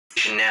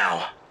situation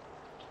now.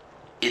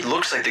 It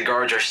looks like the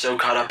guards are so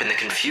caught up in the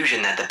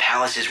confusion that the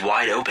palace is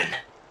wide open.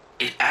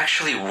 It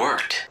actually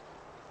worked.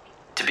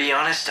 To be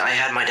honest, I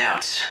had my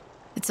doubts.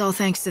 It's all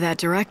thanks to that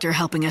director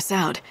helping us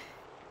out.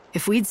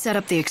 If we'd set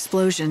up the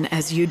explosion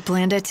as you'd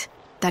planned it,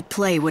 that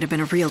play would have been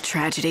a real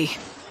tragedy.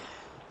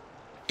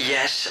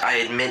 Yes, I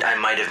admit I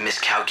might have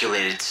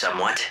miscalculated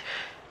somewhat.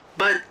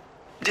 But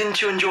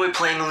didn't you enjoy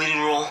playing the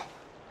leading role?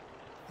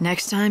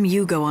 Next time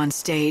you go on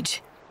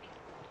stage.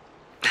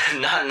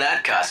 Not in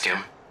that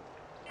costume.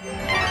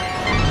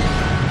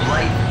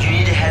 Light, you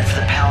need to head for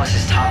the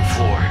palace's top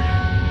floor.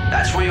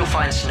 That's where you'll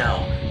find Snow.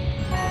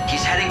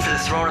 He's heading for the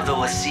throne of the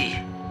Lassie.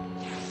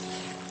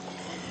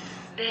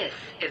 This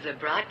is a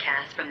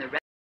broadcast from the